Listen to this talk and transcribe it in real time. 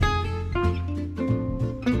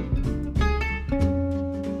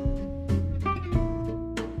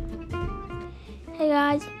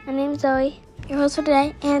guys, my name's Zoe, your host for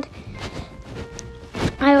today, and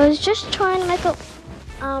I was just trying to make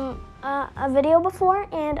a video before,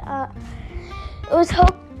 and it was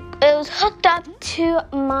hooked up to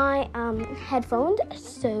my headphones,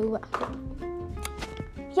 so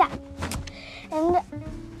yeah, and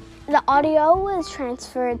the audio was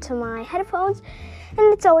transferred to my headphones,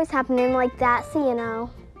 and it's always happening like that, so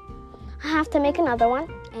I have to make another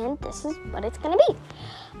one, and this is what it's gonna be.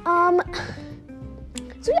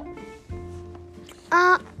 So yeah,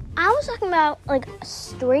 I was talking about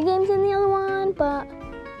story games in the other one, but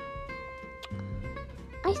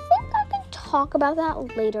I think I can talk about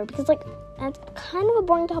that later because that's kind of a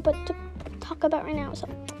boring topic to talk about right now. So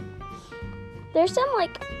there's some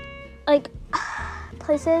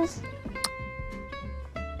places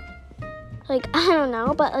I don't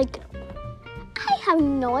know, but I have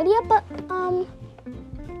no idea, but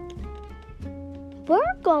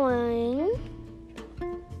we're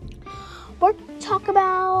talk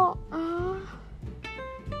about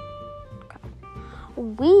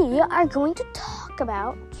we are going to talk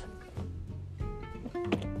about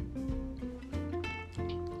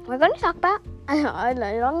I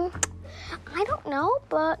don't know,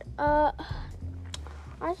 but as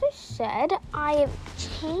I said, I have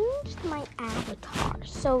changed my avatar,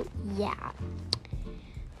 so yeah.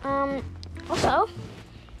 Also,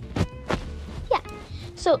 yeah,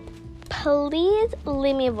 so please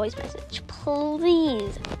leave me a voice message.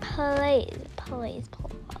 Please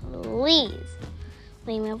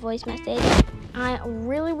leave me a voice message. I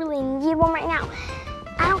really need one right now.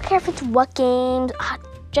 I don't care if it's what games,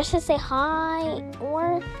 just to say hi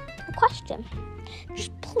or a question.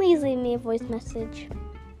 Just please leave me a voice message.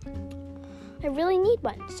 I really need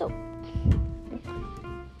one. So,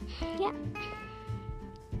 yeah.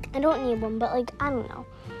 I don't need one, but I don't know.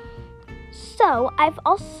 So, I've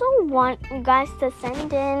also want you guys to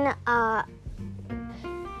send in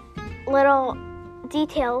little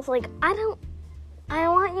details. I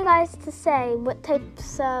want you guys to say what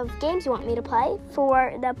types of games you want me to play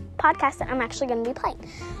for the podcast that I'm actually going to be playing.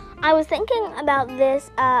 I was thinking about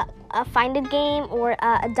this, a Find a Game, or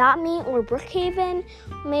Adopt Me, or Brookhaven,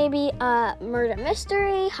 maybe Murder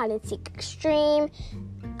Mystery, Hide and Seek Extreme,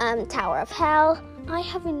 Tower of Hell. I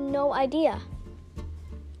have no idea.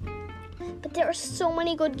 But there are so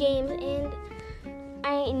many good games, and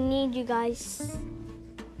I need you guys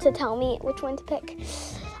to tell me which one to pick.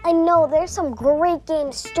 I know there's some great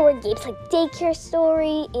games, story games, like Daycare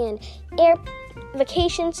Story, and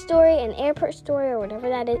Vacation Story, and Airport Story, or whatever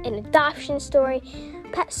that is, and Adoption Story,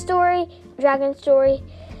 Pet Story, Dragon Story,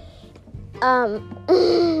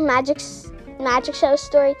 Magic Show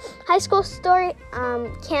Story, High School Story,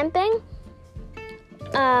 Camping,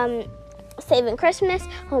 Saving Christmas,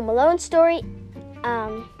 Home Alone Story,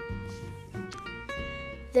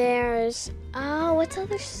 there's, what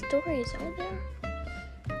other stories are there?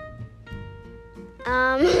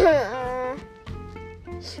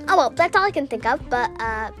 That's all I can think of, but,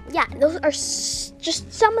 yeah, those are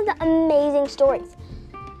just some of the amazing stories.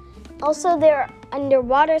 Also, there are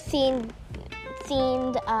underwater themed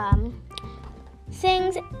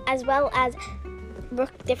things, as well as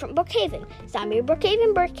different Brookhaven. Zombie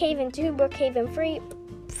Brookhaven, Brookhaven 2, Brookhaven free,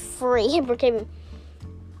 Brookhaven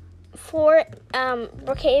 4,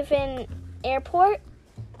 Brookhaven Airport,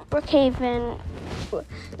 Brookhaven,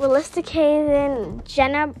 Realistic Haven,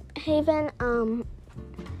 Jenna Haven,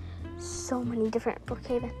 so many different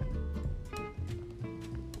Brookhaven.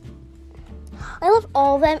 I love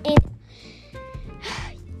all of them, and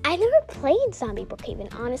I never played Zombie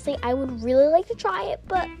Brookhaven. Honestly, I would really like to try it,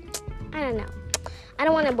 but I don't know. I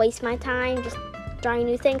don't want to waste my time just trying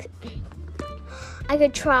new things. I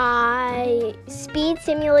could try Speed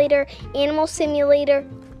Simulator, Animal Simulator,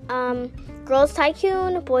 Girls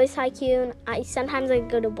Tycoon, Boys Tycoon. Sometimes I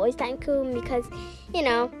go to Boys Tycoon because,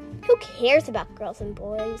 who cares about girls and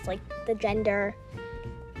boys, the gender?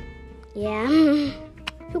 Yeah,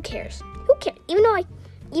 who cares? Even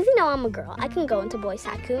though I'm a girl, I can go into Boys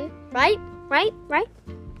Tycoon, right?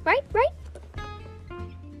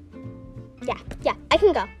 Yeah, I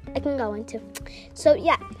can go into. So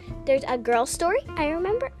yeah, there's a girl story, I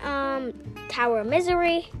remember. Tower of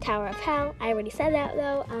Misery, Tower of Hell. I already said that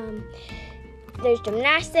though. There's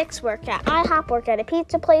gymnastics, work at IHOP, work at a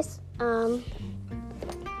pizza place.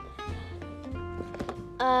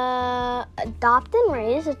 Adopt and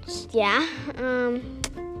raise.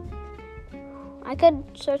 I could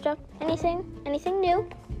search up anything new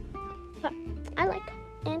that I like,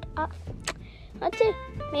 and let's see.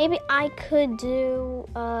 Maybe I could do.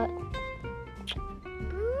 I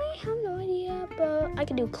have no idea, but I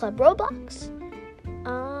could do Club Roblox.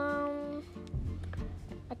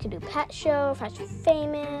 could do Pet Show, Fresh and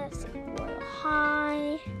Famous, Royal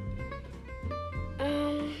High.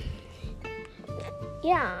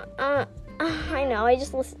 I know, I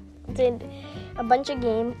just did a bunch of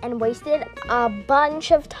games and wasted a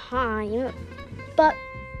bunch of time. But,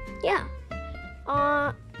 yeah.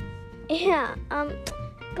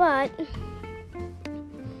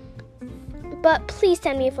 But please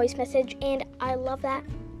send me a voice message, and I love that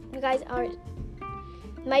you guys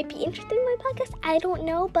might be interested in my podcast. I don't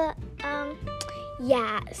know, but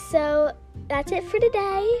so that's it for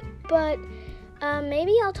today. But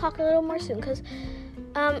maybe I'll talk a little more soon, because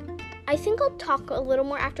I think I'll talk a little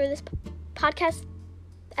more after this podcast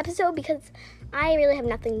episode, because I really have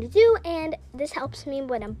nothing to do, and this helps me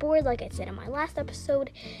when I'm bored, like I said in my last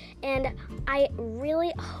episode. And I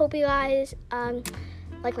really hope you guys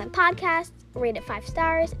like my podcast, rate it 5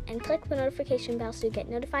 stars, and click the notification bell so you get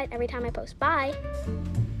notified every time I post. Bye!